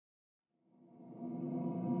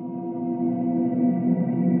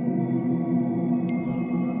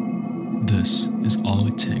This is all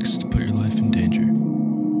it takes to put your life in danger.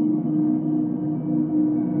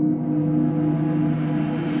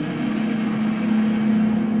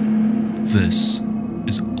 This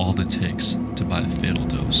is all it takes to buy a fatal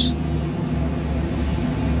dose.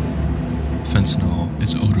 Fentanyl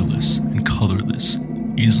is odorless and colorless,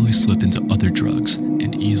 easily slipped into other drugs,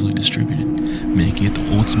 and easily distributed, making it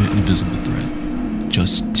the ultimate invisible threat.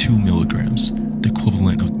 Just 2 milligrams, the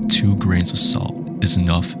equivalent of 2 grains of salt, is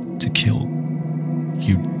enough to kill.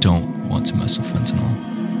 You don't want to mess with fentanyl.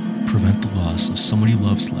 Prevent the loss of somebody you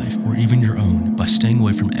love's life or even your own by staying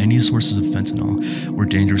away from any sources of fentanyl or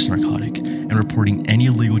dangerous narcotic and reporting any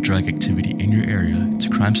illegal drug activity in your area to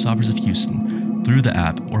Crime Stoppers of Houston through the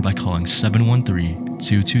app or by calling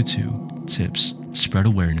 713-222-TIPS. Spread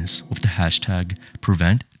awareness with the hashtag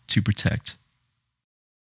PreventToProtect.